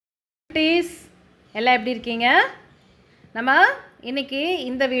குட்டீஸ் எல்லாம் எப்படி இருக்கீங்க? நம்ம இன்னைக்கு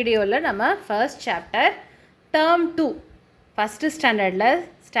இந்த வீடியோவில் நம்ம ஃபர்ஸ்ட் சாப்டர் டேர்ம் 2 ஃபஸ்ட்டு ஸ்டாண்டர்டில்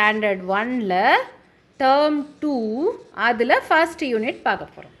ஸ்டாண்டர்ட் 1ல் டேர்ம் 2 அதில் ஃபர்ஸ்ட் யூனிட் பார்க்க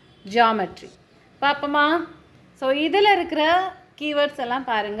போகிறோம். ஜியாமெட்ரி பார்ப்போமா? ஸோ இதில் இருக்கிற கீவேர்ட்ஸ் எல்லாம்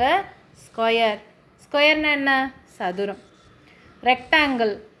பாருங்கள். ஸ்கொயர், ஸ்கொயர்னா என்ன? சதுரம்.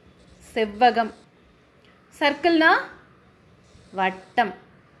 ரெக்டாங்கிள், செவ்வகம். சர்க்கிள்னா வட்டம்.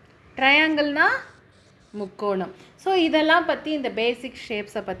 ட்ரையாங்கிள்னா முக்கோணம். ஸோ இதெல்லாம் பற்றி இந்த பேசிக்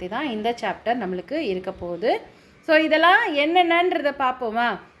ஷேப்ஸை பற்றி தான் இந்த சாப்டர் நம்மளுக்கு இருக்க போகுது. ஸோ இதெல்லாம் என்னென்னன்றதை பார்ப்போமா?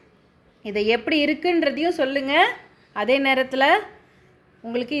 இதை எப்படி இருக்குன்றதையும் சொல்லுங்கள். அதே நேரத்தில்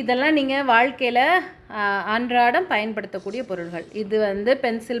உங்களுக்கு இதெல்லாம் நீங்கள் வாழ்க்கையில் அன்றாடம் பயன்படுத்தக்கூடிய பொருள்கள். இது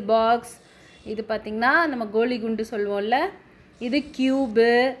பென்சில் பாக்ஸ், இது பார்த்திங்கன்னா நம்ம கோலி குண்டு சொல்லுவோம்ல, இது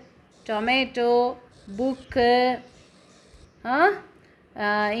க்யூபு, டொமேட்டோ, புக்கு,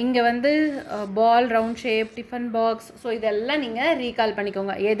 இங்கே பால், round shape, tiffin box. So இதெல்லாம் நீங்கள் ரீகால்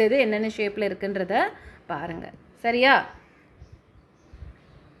பண்ணிக்கோங்க. எது எது என்னென்ன ஷேப்பில் இருக்குன்றத பாருங்கள். சரியா?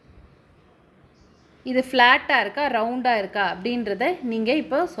 இது ஃப்ளாட்டாக இருக்கா ரவுண்டாக இருக்கா அப்படின்றத நீங்கள்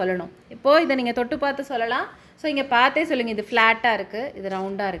இப்போ சொல்லணும். இப்போது இதை நீங்கள் தொட்டு பார்த்து சொல்லலாம். ஸோ இங்கே பார்த்தே சொல்லுங்கள். இது ஃப்ளாட்டாக இருக்குது, இது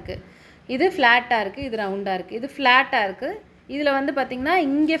ரவுண்டாக இருக்குது. இது ஃப்ளாட்டாக இருக்குது, இது ரவுண்டாக இருக்குது. இது ஃப்ளாட்டாக இருக்குது. இதில் பார்த்திங்கன்னா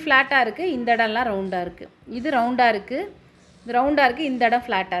இங்கே ஃப்ளாட்டாக இருக்குது, இந்த இடம்லாம் ரவுண்டாக இருக்குது. இது ரவுண்டாக இருக்குது, இது ரவுண்டாக இருக்குது, இந்த இடம்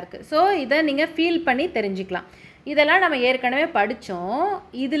ஃப்ளாட்டாக இருக்குது. ஸோ இதை நீங்கள் ஃபீல் பண்ணி தெரிஞ்சுக்கலாம். இதெல்லாம் நம்ம ஏற்கனவே படித்தோம்.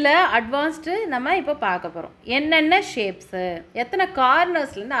 இதில் அட்வான்ஸ்டு நம்ம இப்போ பார்க்க போகிறோம். என்னென்ன ஷேப்ஸு, எத்தனை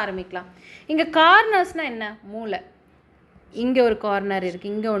கார்னர்ஸ்லேருந்து ஆரம்பிக்கலாம். இங்கே கார்னர்ஸ்னால் என்ன? மூளை. இங்கே ஒரு கார்னர்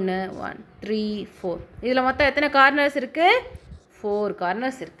இருக்குது, இங்கே ஒன்று, 1 3 4. இதில் மொத்தம் எத்தனை கார்னர்ஸ் இருக்குது? 4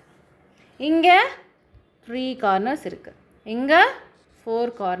 கார்னர்ஸ் இருக்குது. இங்கே 3 கார்னர்ஸ் இருக்குது. இங்கே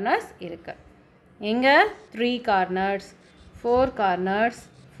 4 கார்னர்ஸ் இருக்குது. இங்கே 3 கார்னர்ஸ், 4 கார்னர்ஸ்,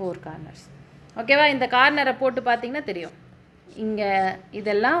 4 கார்னர்ஸ். ஓகேவா? இந்த கார்னரை போட்டு பார்த்தீங்கன்னா தெரியும். இங்கே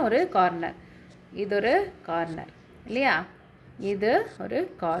இதெல்லாம் ஒரு கார்னர், இது ஒரு கார்னர் இல்லையா? இது ஒரு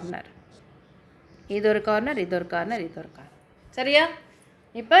கார்னர், இது ஒரு கார்னர், இது ஒரு கார்னர், இது ஒரு கார்னர். சரியா?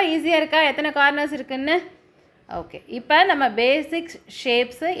 இப்போ ஈஸியாக இருக்கா எத்தனை கார்னர்ஸ் இருக்குன்னு? ஓகே, இப்போ நம்ம பேசிக்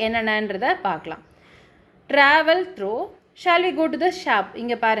ஷேப்ஸு என்னென்னன்றதை பார்க்கலாம். Travel through, shall we go to the shop.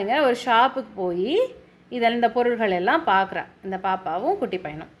 இங்கே பாருங்கள், ஒரு ஷாப்புக்கு போய் இதில் இந்த பொருள்கள் எல்லாம் பார்க்குறேன் இந்த பாப்பாவும் குட்டி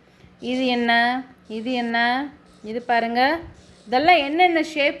பையனும். இது என்ன, இது என்ன, இது பாருங்கள். இதெல்லாம் என்னென்ன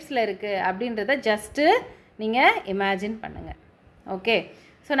ஷேப்ஸில் இருக்குது அப்படின்றத ஜஸ்ட்டு நீங்கள் இமேஜின் பண்ணுங்கள். ஓகே,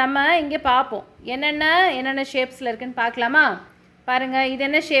 ஸோ நம்ம இங்கே பார்ப்போம் என்னென்ன ஷேப்ஸில் இருக்குதுன்னு பார்க்கலாமா? பாருங்கள், இது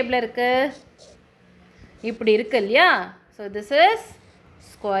என்ன ஷேப்பில் இருக்குது? இப்படி இருக்குது இல்லையா? So this is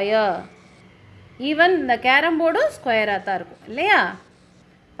square. Even இந்த கேரம் போர்டும் ஸ்கொயராக தான் இருக்கும் இல்லையா?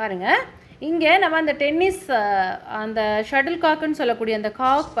 பாருங்கள், இங்கே நம்ம அந்த டென்னிஸ் அந்த ஷட்டில் காக்குன்னு சொல்லக்கூடிய அந்த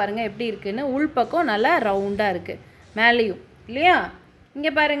காக் பாருங்கள் எப்படி இருக்குதுன்னு. உள்பக்கம் நல்லா ரவுண்டாக இருக்குது மேலேயும் இல்லையா?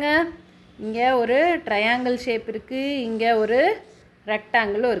 இங்கே பாருங்கள், இங்கே ஒரு ட்ரையாங்கிள் ஷேப் இருக்குது, இங்கே ஒரு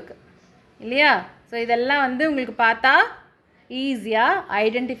ரெக்டாங்கிளும் இருக்குது இல்லையா? ஸோ இதெல்லாம் உங்களுக்கு பார்த்தா ஈஸியாக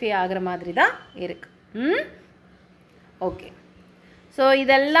ஐடென்டிஃபை ஆகிற மாதிரி தான் இருக்குது. ஓகே, ஸோ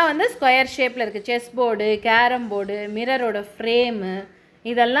இதெல்லாம் ஸ்கொயர் ஷேப்பில் இருக்குது. Chess board, carrom board, மிரரோட frame,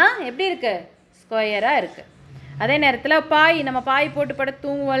 இதெல்லாம் எப்படி இருக்குது? ஸ்கொயராக இருக்குது. அதே நேரத்தில் பாய், நம்ம பாய் போட்டு பட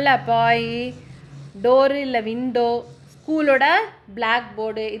தூங்குவோம்ல, பாய், டோரு இல்லை விண்டோ, ஸ்கூலோட பிளாக்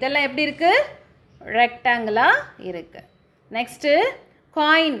போர்டு, இதெல்லாம் எப்படி இருக்குது? ரெக்டாங்கிளாக இருக்குது. Next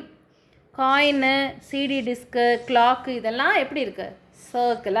coin, CD disc, clock, இதெல்லாம் எப்படி இருக்குது?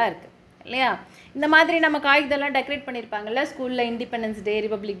 சர்க்கிளாக இருக்குது இல்லையா? இந்த மாதிரி நம்ம காகிதெல்லாம் டெக்கரேட் பண்ணியிருப்பாங்கள்ல ஸ்கூலில், இண்டிபெண்டன்ஸ் டே,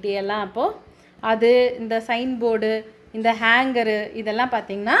 ரிபப்ளிக் டே எல்லாம். அப்போது அது இந்த சைன் போர்டு, இந்த ஹேங்கரு, இதெல்லாம்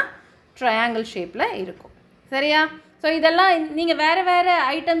பார்த்திங்கன்னா ட்ரையாங்கிள் ஷேப்பில் இருக்கும். சரியா? ஸோ இதெல்லாம் நீங்கள் வேறு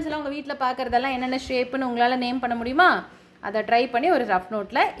ஐட்டம்ஸ்லாம் உங்கள் வீட்டில் பார்க்குறதெல்லாம் என்னென்ன ஷேப்புன்னு உங்களால் நேம் பண்ண முடியுமா? அதை ட்ரை பண்ணி ஒரு ரஃப்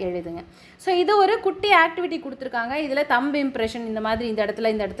நோட்டில் எழுதுங்க. ஸோ இது ஒரு குட்டி ஆக்டிவிட்டி கொடுத்துருக்காங்க. இதில் தம்பு இம்ப்ரெஷன் இந்த மாதிரி இந்த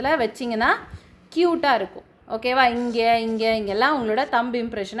இடத்துல வச்சிங்கன்னா க்யூட்டாக இருக்கும். ஓகேவா? இங்கெல்லாம் உங்களோட தம்பு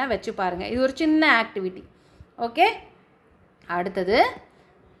இம்ப்ரெஷனை வச்சு பாருங்கள். இது ஒரு சின்ன ஆக்டிவிட்டி. ஓகே, அடுத்தது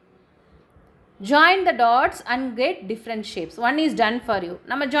join the dots and get different shapes. One is done for you.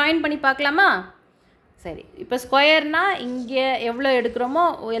 நம்ம ஜாயின் பண்ணி பார்க்கலாமா? சரி, இப்போ ஸ்கொயர்னால் இங்கே எவ்வளோ எடுக்கிறோமோ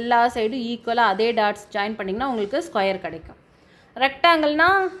எல்லா சைடும் ஈக்குவலாக அதே டாட்ஸ் ஜாயின் பண்ணிங்கன்னா உங்களுக்கு ஸ்கொயர் கிடைக்கும்.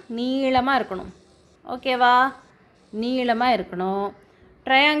 ரெக்டாங்கிள்னால் நீளமாக இருக்கணும். ஓகேவா? நீளமாக இருக்கணும்.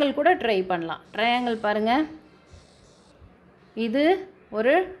 ட்ரையாங்கிள் கூட ட்ரை பண்ணலாம். ட்ரையாங்கிள் பாருங்கள், இது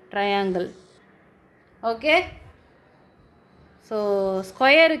ஒரு ட்ரையாங்கிள். ஓகே, ஸோ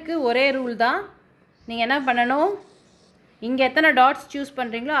ஸ்கொயருக்கு ஒரே ரூல் தான். நீங்கள் என்ன பண்ணணும்? இங்கே எத்தனை டாட்ஸ் சூஸ்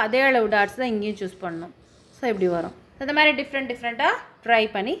பண்ணுறீங்களோ அதே அளவு டாட்ஸ் தான் இங்கேயும் சூஸ் பண்ணணும். ஸோ இப்படி வரும். இந்த மாதிரி டிஃப்ரெண்ட்டாக ட்ரை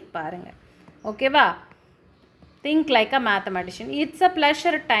பண்ணி பாருங்கள். ஓகேவா? Think like a mathematician. It's a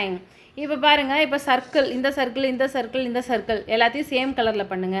pleasure time. இப்போ பாருங்கள், இப்போ சர்க்கிள், இந்த சர்க்கிள், இந்த சர்க்கிள், இந்த சர்க்கிள் எல்லாத்தையும் சேம்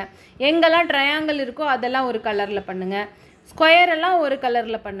கலரில் பண்ணுங்கள். எங்கெல்லாம் ட்ரையாங்கிள் இருக்கோ அதெல்லாம் ஒரு கலரில் பண்ணுங்கள். ஸ்கொயர் எல்லாம் ஒரு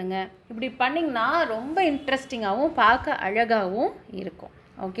கலரில் பண்ணுங்கள். இப்படி பண்ணிங்கன்னா ரொம்ப இன்ட்ரெஸ்டிங்காகவும் பார்க்க அழகாகவும் இருக்கும்.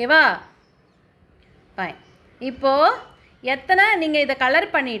 ஓகேவா? ஃபைன். இப்போது எத்தனை நீங்கள் இதை கலர்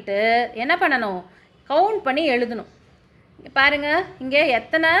பண்ணிவிட்டு என்ன பண்ணணும்? கவுண்ட் பண்ணி எழுதணும். பாருங்கள், இங்கே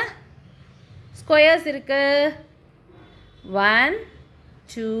எத்தனை ஸ்கொயர்ஸ் இருக்குது? 1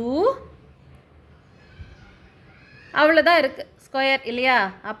 2 அவ்வளோதான் இருக்குது ஸ்கொயர் இல்லையா?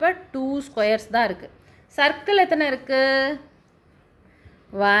 அப்போ 2 ஸ்கொயர்ஸ் தான் இருக்குது. சர்க்கிள் எத்தனை இருக்குது?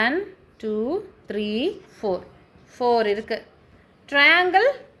 1 2 3 4 4 இருக்குது. ட்ரையாங்கிள்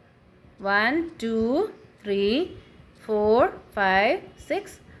 1 2 3 4 5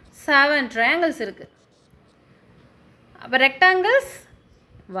 6 7 ட்ரையாங்கிள்ஸ் இருக்குது. அப்போ ரெக்டாங்கிள்ஸ்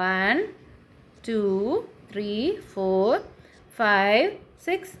 1 2 3 4 5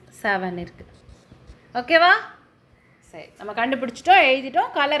 6 7 இருக்குது. ஓகேவா? சரி, நம்ம கண்டுபிடிச்சிட்டோம், எழுதிட்டோம்.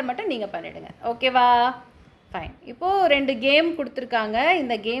 கலர் மட்டும் நீங்கள் பண்ணிவிடுங்க. ஓகேவா? ஃபைன். இப்போது 2 கேம் கொடுத்துருக்காங்க.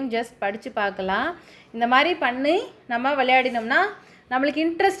 இந்த கேம் ஜஸ்ட் படித்து பார்க்கலாம். இந்த மாதிரி பண்ணி நம்ம விளையாடினோம்னா நம்மளுக்கு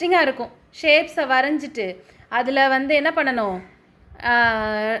இன்ட்ரெஸ்டிங்காக இருக்கும். ஷேப்ஸை வரைஞ்சிட்டு அதில் வந்து என்ன பண்ணணும்?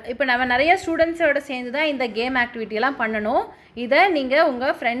 இப்போ நம்ம நிறைய ஸ்டூடெண்ட்ஸோடு சேர்ந்து தான் இந்த கேம் ஆக்டிவிட்டியெல்லாம் பண்ணணும். இதை நீங்கள்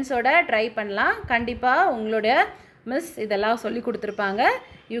உங்கள் ஃப்ரெண்ட்ஸோட ட்ரை பண்ணலாம். கண்டிப்பாக உங்களுடைய மிஸ் இதெல்லாம் சொல்லி கொடுத்துருப்பாங்க.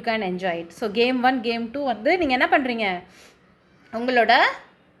 You can enjoy it. So game 1 game 2 வந்து நீங்கள் என்ன பண்ணுறீங்க? உங்களோட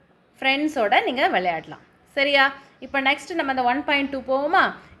ஃப்ரெண்ட்ஸோட நீங்கள் விளையாடலாம். சரியா? இப்போ நெக்ஸ்ட்டு நம்ம அந்த 1.2 போவோமா?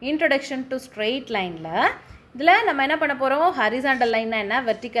 இன்ட்ரொடக்ஷன் டு ஸ்ட்ரெயிட் லைனில். இதில் நம்ம என்ன பண்ண போகிறோம்? ஹரிசாண்டல் லைன்னா என்ன,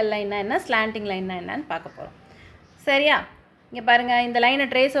 வெர்டிக்கல் லைன்னா என்ன, ஸ்லாண்டிங் லைன்னா என்னன்னு பார்க்க போகிறோம். சரியா? இங்கே பாருங்கள், இந்த லைனை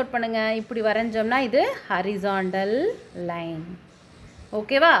ட்ரேஸ் அவுட் பண்ணுங்கள். இப்படி வரைஞ்சோம்னா இது ஹரிசாண்டல் லைன்.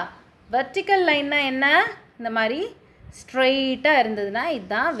 ஓகேவா? வெர்டிக்கல் லைன்னா என்ன? இந்த மாதிரி ஸ்ட்ரெயிட்டாக இருந்ததுன்னா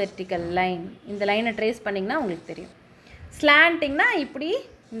இதுதான் வெர்டிக்கல் லைன். இந்த லைனை ட்ரேஸ் பண்ணிங்கன்னா உங்களுக்கு தெரியும். ஸ்லாண்டிங்னா இப்படி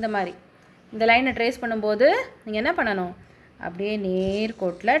இந்த மாதிரி இந்த லைனை ட்ரேஸ் பண்ணும்போது நீங்கள் என்ன பண்ணணும்? அப்படியே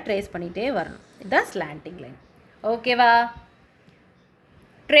நேர்கோட்டில் ட்ரேஸ் பண்ணிகிட்டே வரணும். இதுதான் ஸ்லாண்டிங் லைன். ஓகேவா?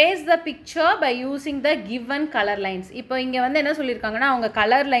 Trace the picture by using the given colour lines. இப்போ இங்கே வந்து என்ன சொல்லியிருக்காங்கன்னா அவங்க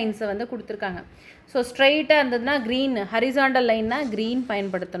கலர் லைன்ஸை வந்து கொடுத்துருக்காங்க. ஸோ ஸ்ட்ரெயிட்டாக இருந்ததுன்னா க்ரீன், ஹரிசாண்டல் லைன்னா க்ரீன்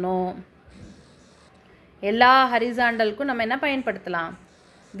பயன்படுத்தணும். எல்லா ஹரிசாண்டலுக்கும் நம்ம என்ன பயன்படுத்தலாம்?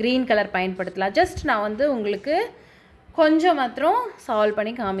 க்ரீன் கலர் பயன்படுத்தலாம். ஜஸ்ட் நான் வந்து உங்களுக்கு கொஞ்சம் மாத்திரம் சால்வ்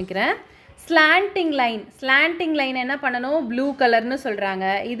பண்ணி காமிக்கிறேன். ஸ்லாண்டிங் லைன், ஸ்லாண்டிங் லைன் என்ன பண்ணணும்? ப்ளூ கலர்னு சொல்கிறாங்க.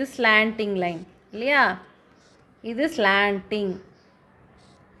 இது ஸ்லாண்டிங் லைன் இல்லையா? இது ஸ்லாண்டிங்.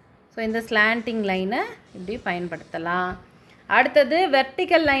 ஸோ இந்த ஸ்லாண்டிங் லைனை இப்படி பயன்படுத்தலாம். அடுத்தது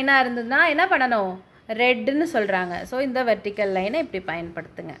வெர்டிக்கல் லைனாக இருந்ததுன்னா என்ன பண்ணணும்? ரெட்டுன்னு சொல்கிறாங்க. ஸோ இந்த வெர்டிக்கல் லைனை இப்படி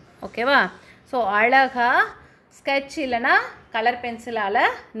பயன்படுத்துங்க. ஓகேவா? ஸோ அழகாக ஸ்கெட்ச் இல்லைனா கலர் பென்சிலால்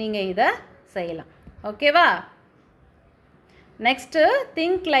நீங்கள் இதை செய்யலாம். ஓகேவா? நெக்ஸ்ட்டு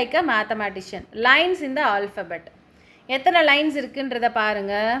திங்க் லைக் அ மேத்தமேட்டிஷியன். லைன்ஸ் இன் த ஆல்ஃபபெட். எத்தனை லைன்ஸ் இருக்குன்றத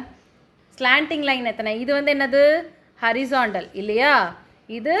பாருங்கள். ஸ்லாண்டிங் லைன் எத்தனை? இது வந்து என்னது? ஹரிசாண்டல் இல்லையா?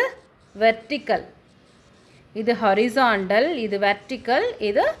 இது வெர்டிக்கல். இது ஹரிசாண்டல், இது வெர்டிக்கல்,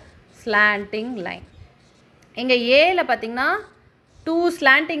 இது ஸ்லாண்டிங் லைன். இங்கே ஏல பார்த்திங்கன்னா 2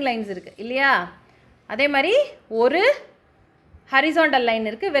 ஸ்லாண்டிங் லைன்ஸ் இருக்குது இல்லையா? அதே மாதிரி ஒரு ஹரிசாண்டல் லைன்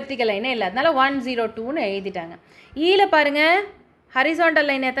இருக்குது, வெர்டிக்கல் லைனே இல்லை. அதனால 1 0 2ன்னு எழுதிட்டாங்க. ஈல பாருங்கள், ஹரிசாண்டல்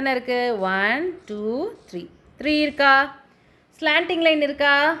லைன் எத்தனை இருக்குது? 1 2 3 3 இருக்கா? ஸ்லாண்டிங் லைன்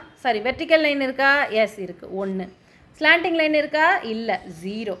இருக்கா? சாரி, வெர்டிக்கல் லைன் இருக்கா? எஸ் இருக்குது, 1. ஸ்லாண்டிங் லைன் இருக்கா? இல்லை,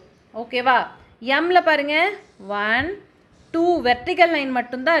 0. ஓகேவா? எம்மில் பாருங்கள், 1 2 வெர்டிக்கல் லைன்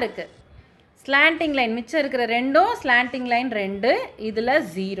மட்டும்தான் இருக்குது. ஸ்லாண்டிங் லைன் மிச்சம் இருக்கிற ரெண்டும் ஸ்லாண்டிங் லைன் 2, இதில்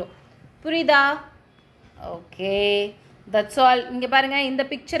 0. புரியுதா? Okay, that's all. இங்கே பாருங்கள், இந்த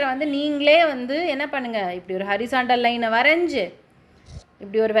பிக்சரை வந்து நீங்களே வந்து என்ன பண்ணுங்கள்? இப்படி ஒரு ஹரிசாண்டல் லைனை வரைஞ்சி,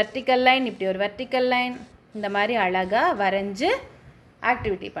 இப்படி ஒரு வெர்டிக்கல் லைன், இப்படி ஒரு வெர்டிக்கல் லைன், இந்த மாதிரி அழகாக வரைஞ்சி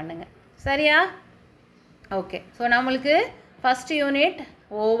ஆக்டிவிட்டி பண்ணுங்கள். சரியா? ஓகே, ஸோ நம்மளுக்கு first unit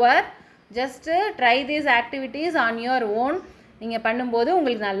over. Just try these activities on your own. நீங்கள் பண்ணும்போது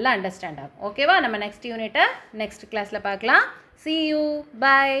உங்களுக்கு நல்லா அண்டர்ஸ்டாண்ட் ஆகும். ஓகேவா? நம்ம நெக்ஸ்ட் யூனிட்டை நெக்ஸ்ட் கிளாஸில் பார்க்கலாம். See you.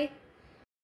 Bye.